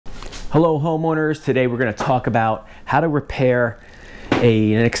Hello homeowners, today we're going to talk about how to repair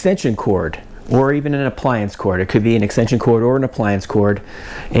an extension cord or even an appliance cord. It could be an extension cord or an appliance cord,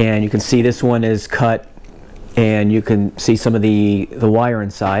 and you can see this one is cut and you can see some of the wire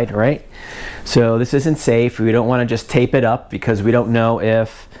inside, right? So this isn't safe. We don't want to just tape it up because we don't know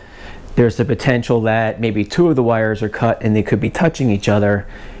if there's the potential that maybe two of the wires are cut and they could be touching each other,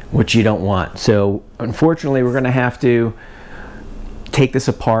 which you don't want. So unfortunately we're going to have to take this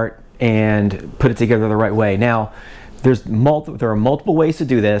apart and put it together the right way. Now, there are multiple ways to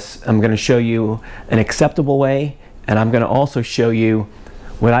do this. I'm going to show you an acceptable way, and I'm going to also show you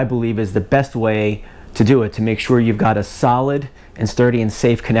what I believe is the best way to do it to make sure you've got a solid and sturdy and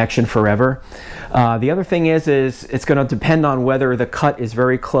safe connection forever. The other thing is it's going to depend on whether the cut is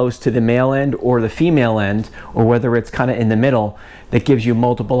very close to the male end or the female end, or whether it's kind of in the middle. That gives you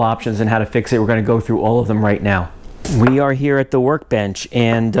multiple options on how to fix it. We're going to go through all of them right now. We are here at the workbench,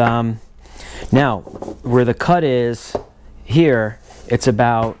 and now where the cut is here, it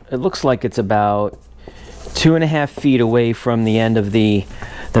looks like it's about 2.5 feet away from the end of the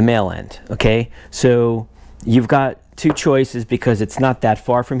male end. Okay, so you've got two choices because it's not that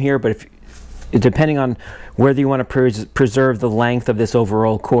far from here, but depending on whether you want to preserve the length of this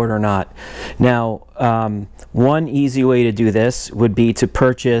overall cord or not. Now, one easy way to do this would be to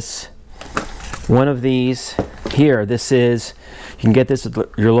purchase one of these here. You can get this at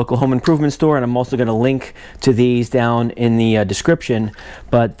your local home improvement store, and I'm also going to link to these down in the description.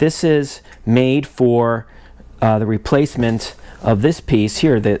 But this is made for the replacement of this piece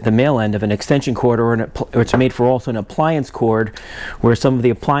here, the male end of an extension cord, or it's made for also an appliance cord, where some of the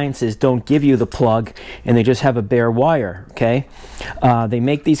appliances don't give you the plug and they just have a bare wire. Okay, they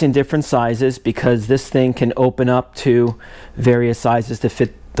make these in different sizes because this thing can open up to various sizes to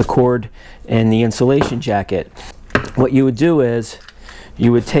fit the cord and the insulation jacket. What you would do is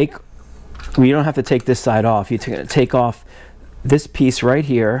you don't have to take this side off. You take off this piece right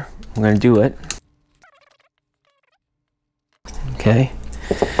here. I'm going to do it. Okay,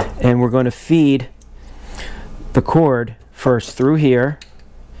 and we're going to feed the cord first through here.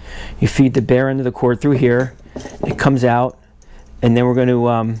 You feed the bare end of the cord through here. It comes out, and then we're going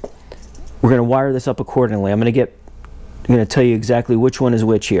to wire this up accordingly. I'm going to tell you exactly which one is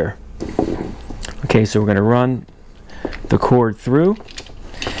which here. Okay, so we're going to run the cord through,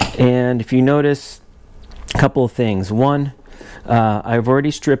 and if you notice a couple of things. One, I've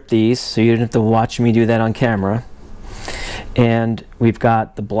already stripped these, so you didn't have to watch me do that on camera. And we've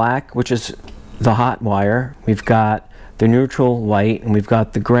got the black, which is the hot wire. We've got the neutral white, and we've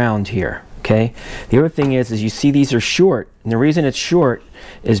got the ground here. Okay. The other thing is you see these are short, and the reason it's short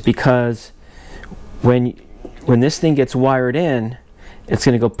is because when this thing gets wired in, it's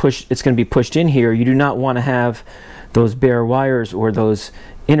going to be pushed in here. You do not want to have those bare wires or those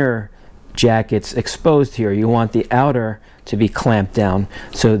inner jackets exposed here. You want the outer to be clamped down.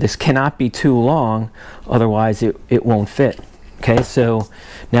 So this cannot be too long, otherwise it won't fit. Okay, so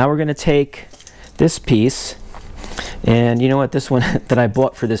now we're going to take this piece, and you know what, this one that I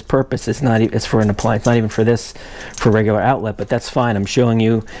bought for this purpose is it's for an appliance, not even for a regular outlet, but that's fine. I'm showing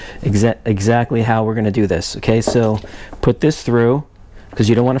you exactly how we're going to do this. Okay, so put this through, because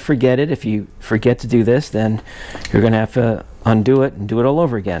you don't want to forget it. If you forget to do this, then you're going to have to undo it and do it all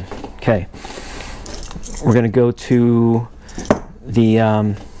over again. Okay, we're going to go to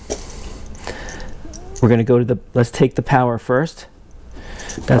let's take the power first.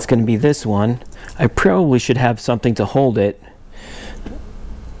 That's going to be this one. I probably should have something to hold it.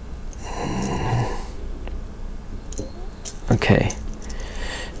 Okay,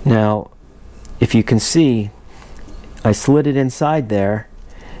 now if you can see, I slid it inside there,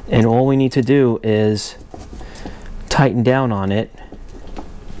 and all we need to do is tighten down on it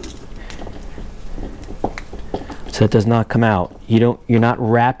so it does not come out. You're not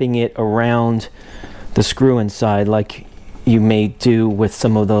wrapping it around the screw inside like you may do with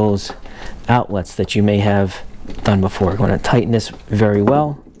some of those outlets that you may have done before. I'm going to tighten this very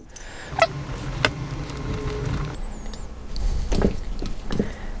well.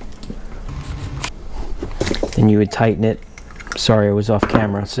 Then you would tighten it. Sorry, I was off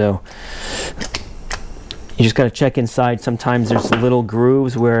camera. So you just got to check inside. Sometimes there's little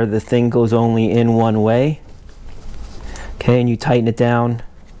grooves where the thing goes only in one way. Okay, and you tighten it down.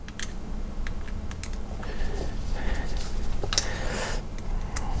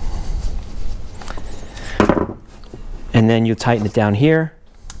 And then you tighten it down here.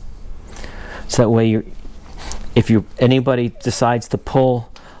 So that way if anybody decides to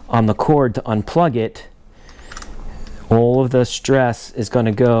pull on the cord to unplug it, all of the stress is going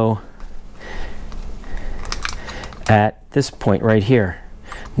to go at this point right here.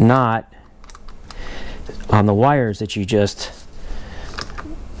 not on the wires that you just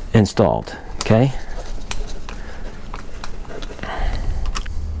installed, okay?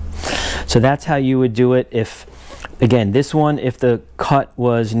 So that's how you would do it if, again, this one if the cut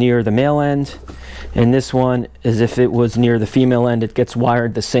was near the male end, and this one is if it was near the female end. It gets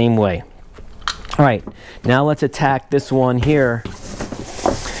wired the same way. All right, now let's attack this one here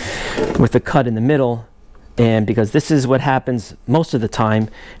with the cut in the middle, and because this is what happens most of the time,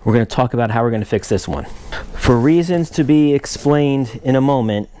 we're going to talk about how we're going to fix this one. For reasons to be explained in a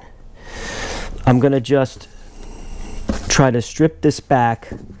moment, I'm going to just try to strip this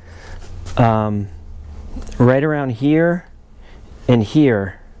back right around here and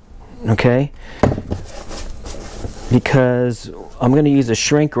here, okay? Because I'm going to use a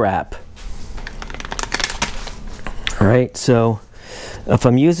shrink wrap. All right, so if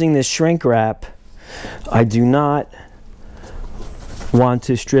I'm using this shrink wrap, I do not want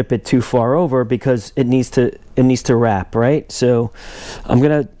to strip it too far over because it needs to wrap, right? So I'm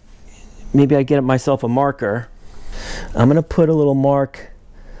gonna, maybe I get myself a marker. I'm gonna put a little mark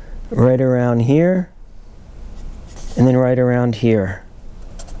right around here and then right around here.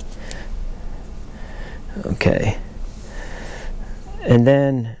 Okay. And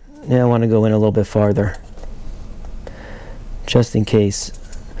then now I want to go in a little bit farther, just in case.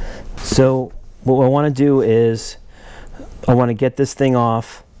 So what I want to do is I want to get this thing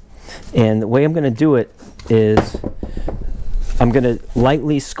off, and the way I'm going to do it is I'm going to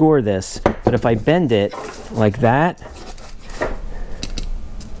lightly score this, but if I bend it like that,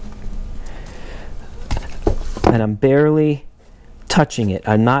 and I'm barely touching it,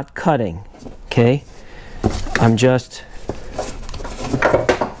 I'm not cutting, okay? I'm just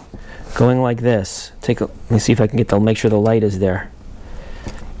going like this. Let me see if I can make sure the light is there.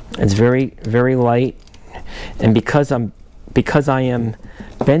 It's very, very light, and because I am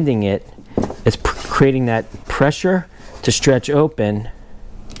bending it, it's creating that pressure to stretch open.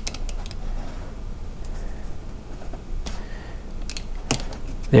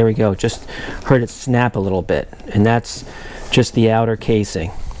 There we go. Just heard it snap a little bit, and that's just the outer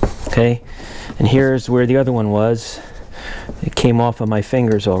casing. Okay, and here's where the other one was. It came off of my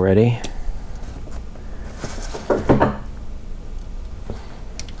fingers already.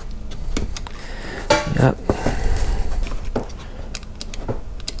 Yep.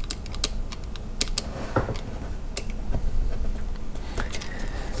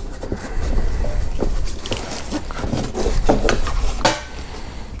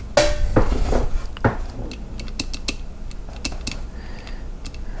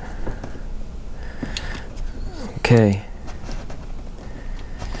 Okay.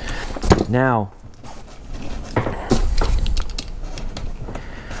 Now,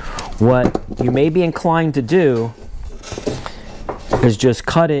 what you may be inclined to do is just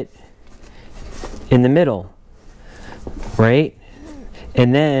cut it in the middle, right?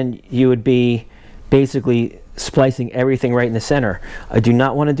 And then you would be basically splicing everything right in the center. I do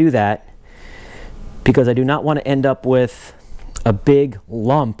not want to do that because I do not want to end up with a big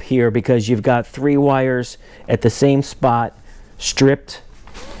lump here because you've got 3 wires at the same spot stripped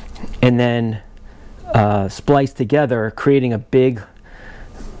and then spliced together, creating a big,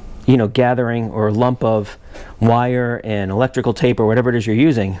 you know, gathering or lump of wire and electrical tape or whatever it is you're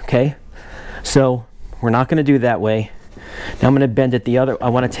using. Okay, so we're not going to do that way. Now I'm going to bend it the other. I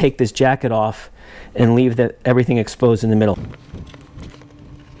want to take this jacket off and leave everything exposed in the middle.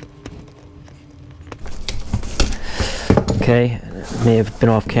 Okay, may have been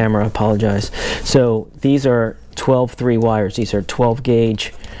off camera, I apologize. So these are 12-3 wires. These are 12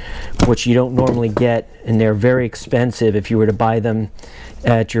 gauge, which you don't normally get, and they're very expensive if you were to buy them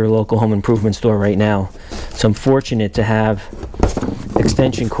at your local home improvement store right now. So I'm fortunate to have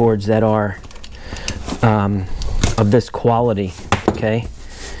extension cords that are of this quality, okay?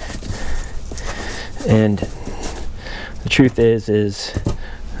 And the truth is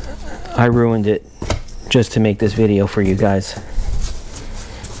I ruined it just to make this video for you guys.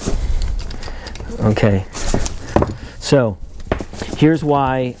 Okay, so here's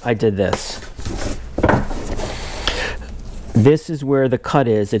why I did this. This is where the cut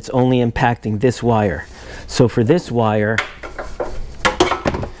is. It's only impacting this wire. So for this wire,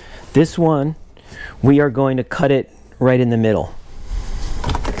 this one, we are going to cut it right in the middle.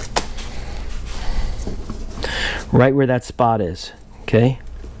 Right where that spot is, okay?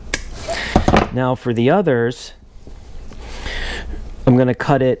 Now for the others, I'm going to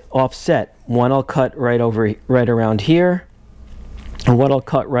cut it offset. One I'll cut right around here, and one I'll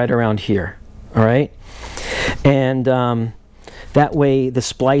cut right around here. All right, and that way the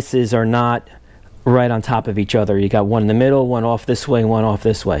splices are not right on top of each other. You got one in the middle, one off this way, and one off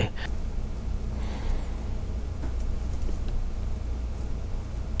this way.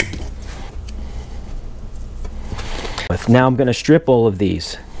 Now I'm going to strip all of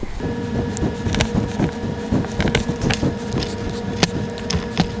these.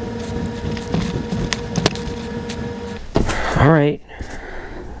 All right.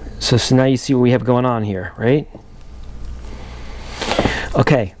 So now you see what we have going on here, right?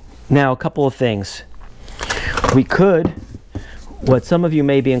 Okay. Now a couple of things. We could, what some of you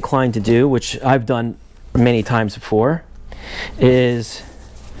may be inclined to do, which I've done many times before, is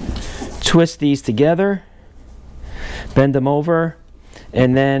twist these together, bend them over,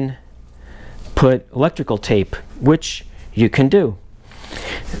 and then put electrical tape, which you can do.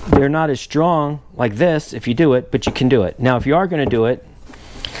 They're not as strong like this if you do it, but you can do it. Now if you are going to do it,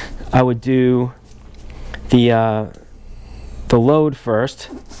 I would do the load first,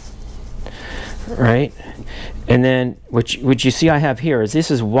 right? And then what you see I have here is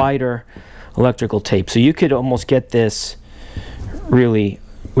this is wider electrical tape, so you could almost get this really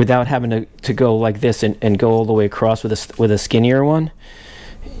without having to go like this and go all the way across with a skinnier one.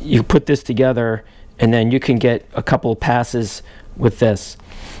 You put this together and then you can get a couple of passes with this.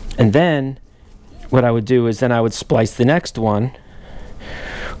 And then what I would do is then I would splice the next one,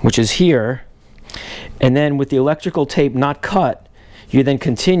 which is here, and then with the electrical tape not cut, you then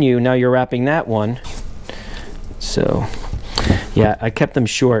continue. Now you're wrapping that one. So yeah, I kept them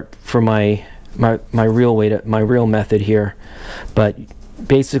short for my real method here, but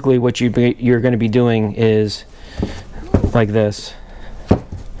basically what you're going to be doing is like this.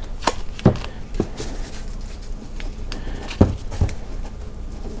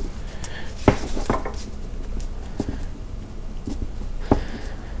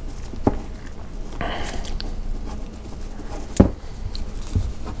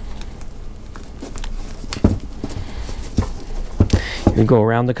 You go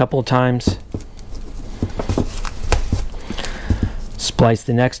around a couple of times, splice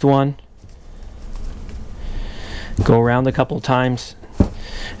the next one, go around a couple of times,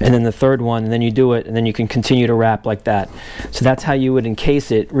 and then the third one, and then you do it, and then you can continue to wrap like that. So that's how you would encase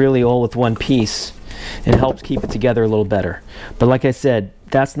it, really all with one piece. It helps keep it together a little better. But like I said,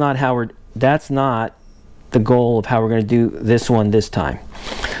 that's not the goal of how we're going to do this one this time.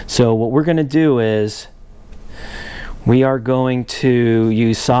 So what we're going to do is we are going to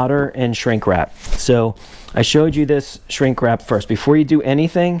use solder and shrink wrap. So I showed you this shrink wrap first. Before you do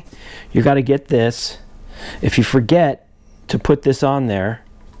anything, you got to get this. If you forget to put this on there,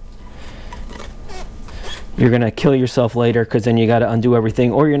 you're going to kill yourself later, because then you got to undo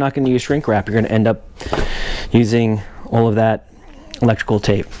everything, or you're not going to use shrink wrap. You're going to end up using all of that electrical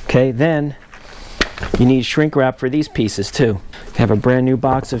tape. Okay, then you need shrink wrap for these pieces too. I have a brand new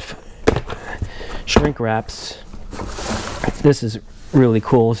box of shrink wraps. This is really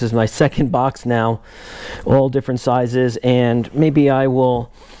cool. This is my second box now, all different sizes, and maybe I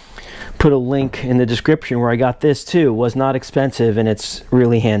will put a link in the description where I got this too. It was not expensive and it's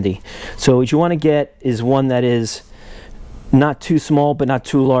really handy. So what you want to get is one that is not too small but not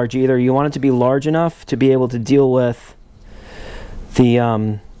too large either. You want it to be large enough to be able to deal with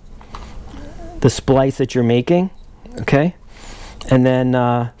the splice that you're making, okay? And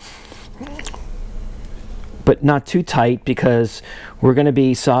then but not too tight, because we're going to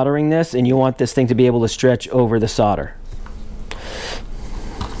be soldering this and you want this thing to be able to stretch over the solder.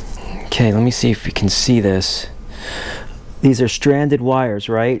 Okay, let me see if you can see this. These are stranded wires,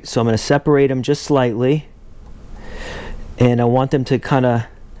 right? So I'm going to separate them just slightly, and I want them to kind of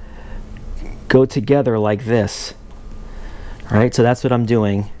go together like this. All right, so that's what I'm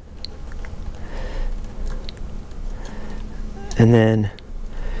doing. And then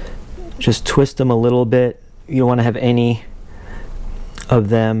just twist them a little bit. You don't want to have any of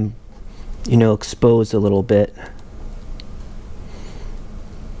them, you know, exposed a little bit.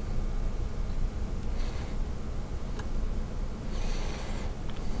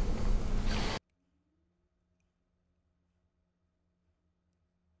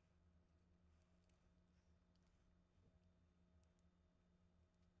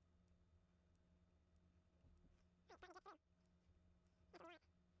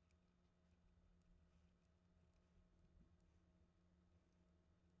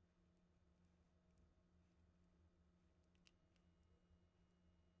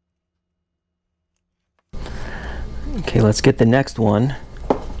 Okay, let's get the next one,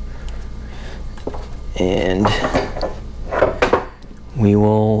 and we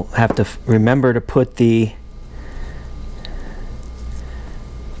will have to remember to put the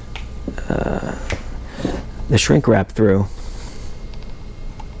shrink wrap through.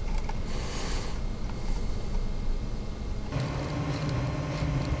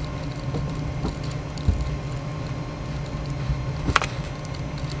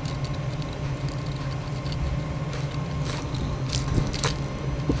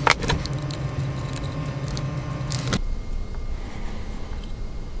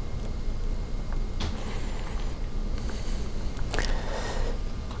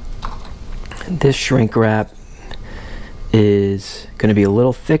 This shrink wrap is going to be a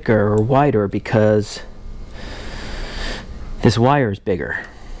little thicker or wider because this wire is bigger.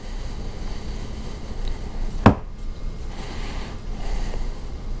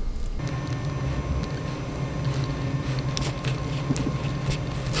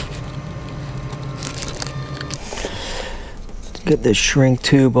 Get this shrink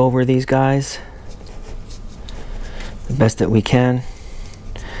tube over these guys the best that we can.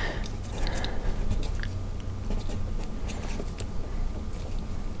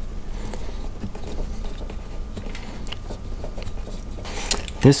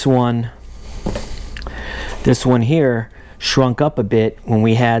 This one here shrunk up a bit when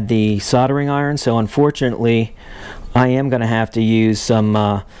we had the soldering iron, so unfortunately I am going to have to use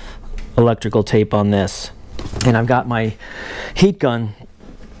some electrical tape on this. And I've got my heat gun.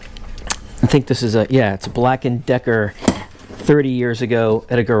 I think this is it's a Black & Decker 30 years ago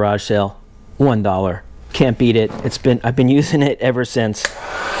at a garage sale. $1. Can't beat it. I've been using it ever since.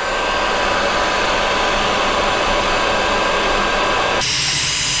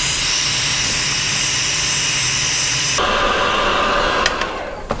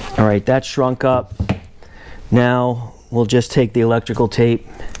 All right, that shrunk up. Now we'll just take the electrical tape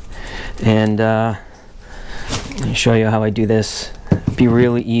and let me show you how I do this. Be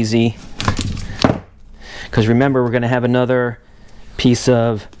really easy. Because remember, we're going to have another piece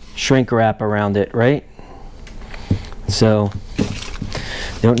of shrink wrap around it, right? So,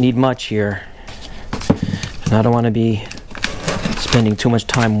 don't need much here. And I don't want to be spending too much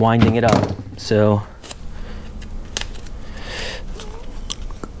time winding it up. So,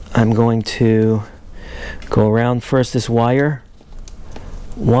 I'm going to go around first this wire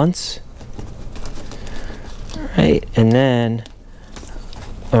once, right, and then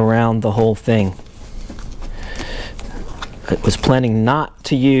around the whole thing. I was planning not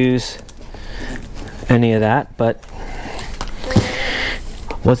to use any of that, but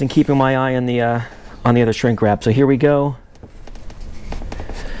wasn't keeping my eye on the other shrink wrap. So here we go,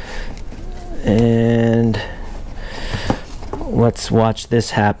 and let's watch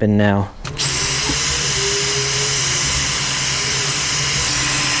this happen now.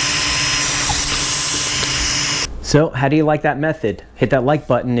 So how do you like that method? Hit that like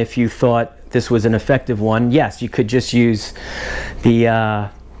button if you thought this was an effective one. Yes, you could just use the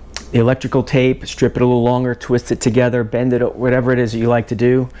electrical tape, strip it a little longer, twist it together, bend it, whatever it is that you like to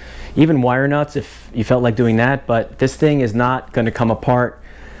do. Even wire nuts if you felt like doing that, but this thing is not going to come apart.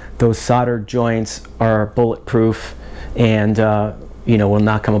 Those soldered joints are bulletproof and you know, will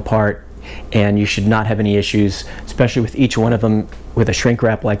not come apart, and you should not have any issues, especially with each one of them with a shrink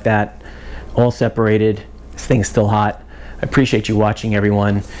wrap like that, all separated. This thing's still hot. I appreciate you watching,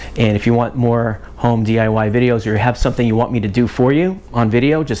 everyone, and if you want more home DIY videos or you have something you want me to do for you on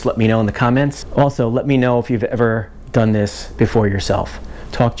video, just let me know in the comments. Also, let me know if you've ever done this before yourself.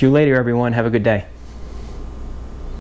 Talk to you later, everyone. Have a good day.